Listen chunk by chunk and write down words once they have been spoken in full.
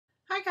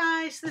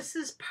guys, this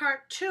is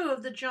part 2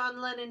 of the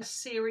John Lennon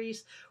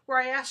series where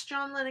I asked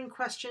John Lennon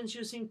questions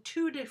using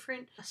 2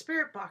 different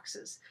spirit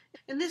boxes.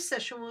 In this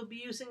session we'll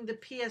be using the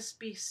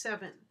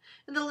P-SB7.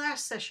 In the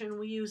last session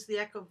we used the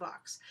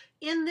ECHOVOX.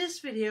 In this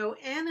video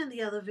and in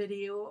the other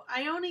video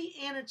I only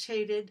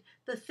annotated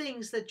the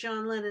things that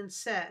John Lennon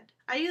said.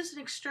 I used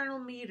an external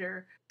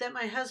meter that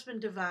my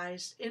husband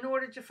devised in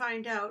order to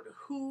find out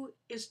who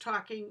is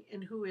talking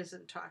and who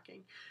isn't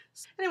talking.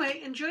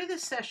 Anyway, enjoy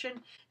this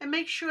session and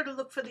make sure to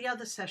look for the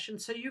other session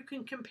so you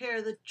can compare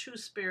the 2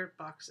 spirit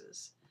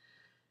boxes.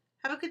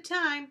 Have a good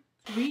time.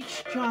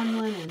 Reach John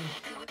Lennon.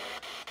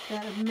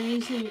 That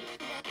amazing,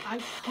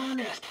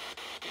 iconic,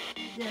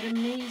 that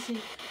amazing.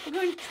 We're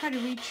going to try to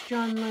reach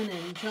John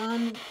Lennon.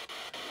 John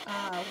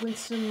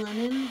Winston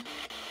Lennon.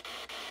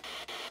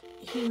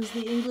 He was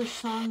the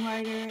English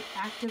songwriter,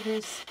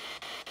 activist,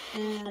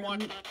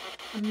 and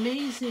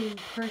amazing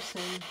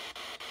person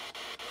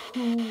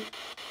who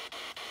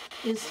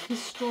is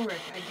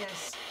historic, I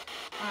guess,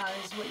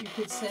 is what you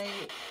could say.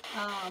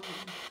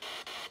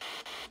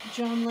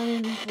 John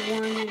Lennon,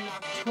 born in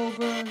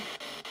October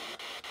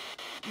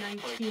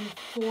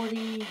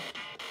 1940,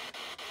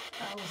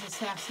 was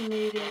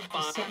assassinated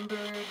December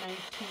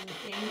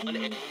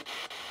 1980.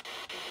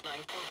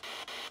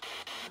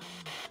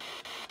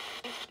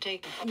 He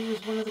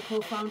was one of the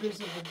co-founders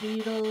of the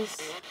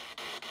Beatles,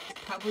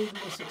 probably the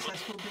most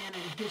successful band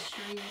in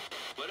history.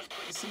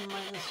 Some of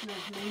my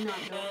listeners may not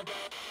know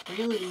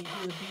really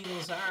who the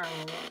Beatles are,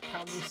 or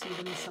probably see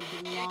them as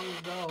something long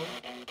ago.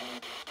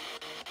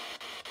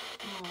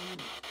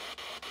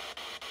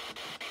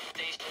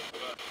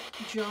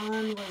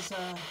 John was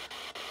a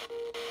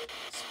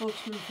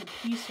spokesman for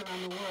peace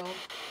around the world.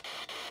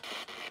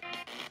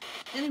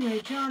 Anyway,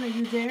 John, are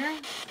you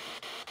there?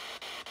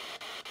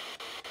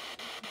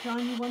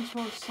 John, you once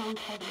wrote a song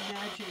called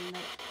Imagine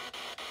that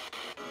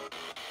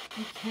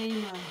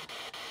became I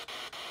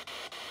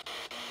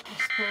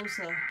suppose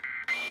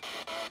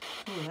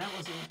oh, that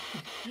was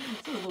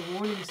sort of a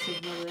warning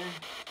signal there.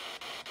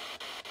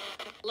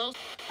 Hello?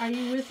 Are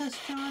you with us,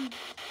 John?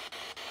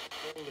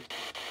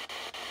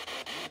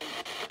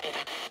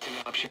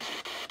 Options.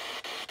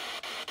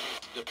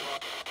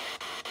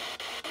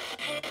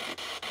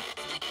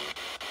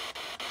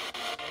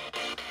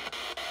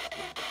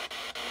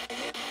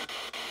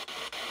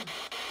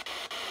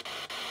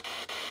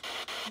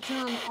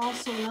 John,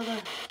 also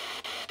another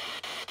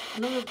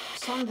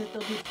song that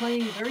they'll be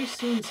playing very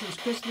soon since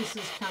Christmas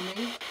is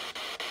coming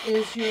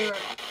is your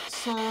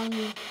song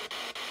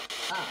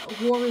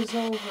War is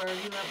Over.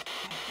 You have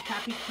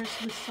Happy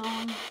Christmas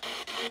song.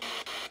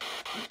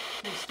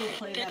 They still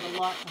play that a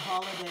lot in the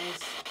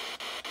holidays.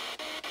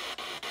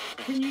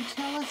 Can you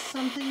tell us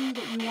something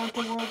that you want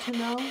the world to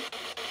know?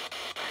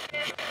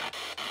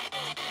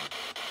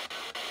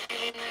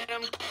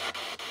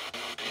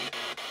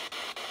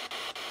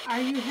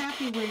 Are you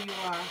happy where you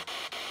are?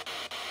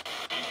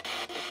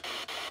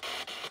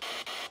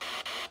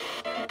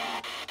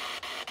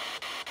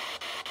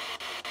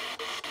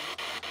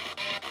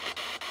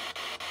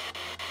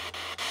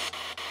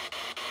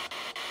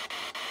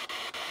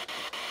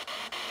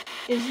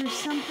 Is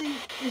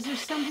there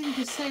something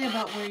to say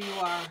about where you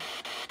are?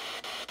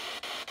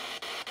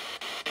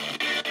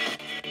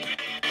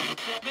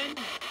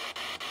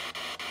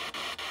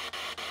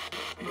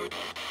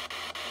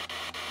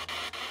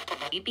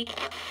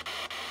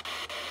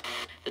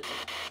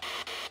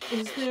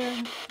 Is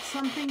there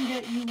something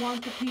that you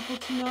want the people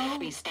to know?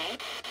 Is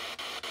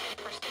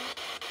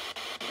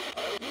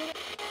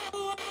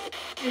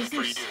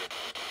there,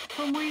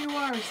 from where you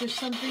are, is there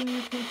something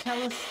you can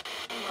tell us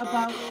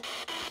about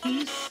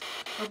peace?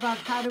 Or about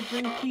how to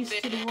bring peace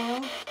to the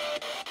world?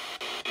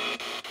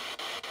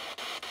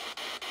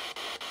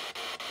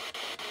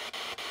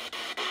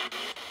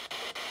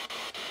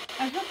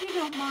 I hope you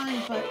don't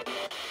mind, but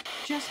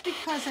just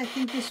because I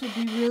think this would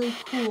be really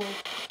cool,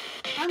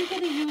 I'm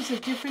going to use a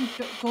different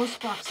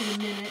ghost box in a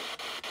minute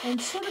and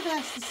sort of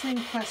ask the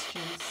same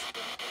questions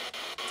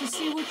to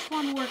see which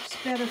one works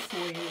better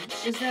for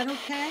you. Is that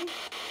okay?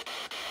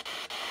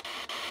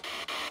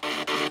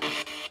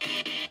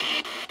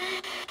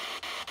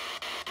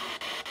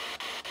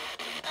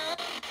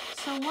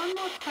 So one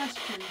more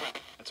question.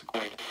 That's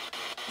great.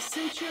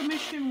 Since your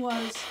mission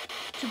was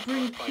to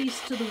bring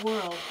peace to the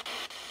world,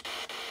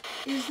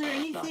 is there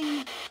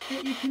anything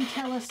that you can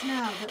tell us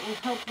now that will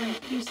help bring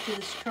peace to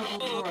this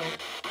troubled world?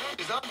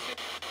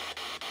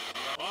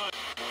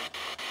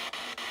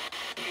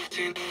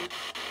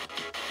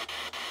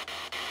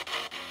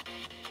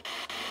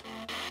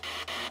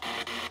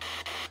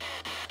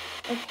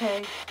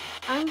 Okay,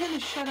 I'm going to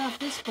shut off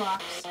this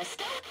box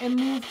and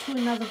move to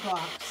another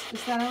box.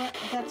 Is that all right?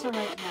 That's all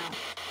right now.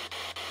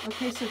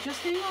 Okay, so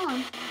just hang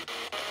on.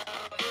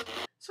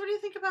 So what do you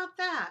think about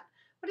that?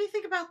 What do you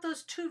think about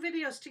those 2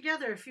 videos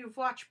together if you've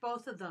watched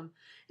both of them?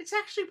 It's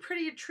actually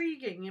pretty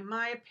intriguing in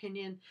my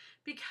opinion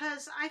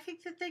because I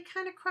think that they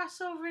kind of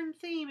cross over in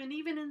theme and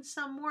even in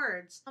some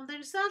words.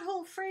 There's not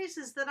whole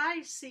phrases that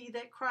I see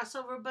that cross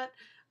over, but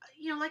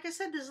like I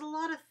said, there's a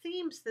lot of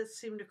themes that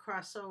seem to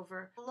cross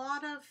over. A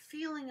lot of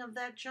feeling of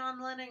that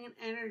John Lennon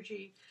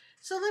energy.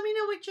 So let me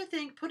know what you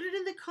think. Put it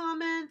in the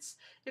comments.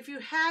 If you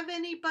have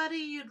anybody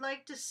you'd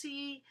like to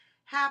see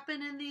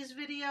happen in these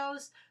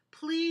videos,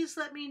 please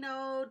let me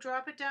know.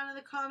 Drop it down in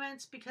the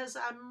comments, because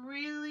I'm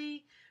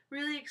really,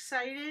 really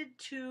excited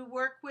to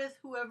work with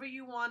whoever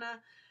you want to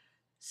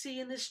see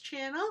in this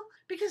channel,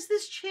 because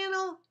this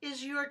channel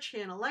is your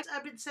channel. Like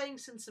I've been saying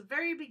since the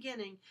very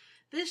beginning,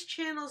 this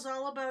channel is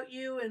all about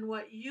you and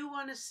what you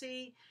want to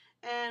see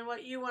and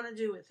what you want to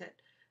do with it.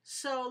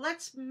 So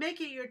let's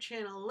make it your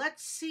channel.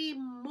 Let's see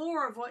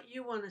more of what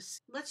you want to see.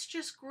 Let's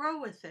just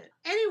grow with it.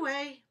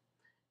 Anyway,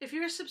 if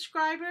you're a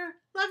subscriber,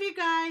 love you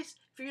guys.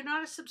 If you're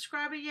not a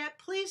subscriber yet,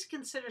 please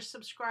consider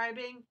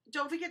subscribing.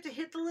 Don't forget to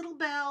hit the little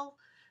bell.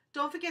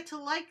 Don't forget to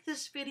like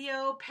this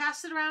video,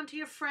 pass it around to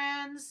your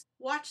friends,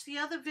 watch the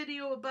other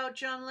video about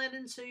John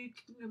Lennon so you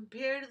can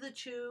compare to the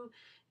two,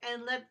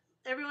 and let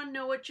everyone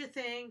know what you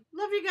think.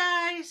 Love you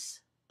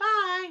guys.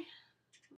 Bye.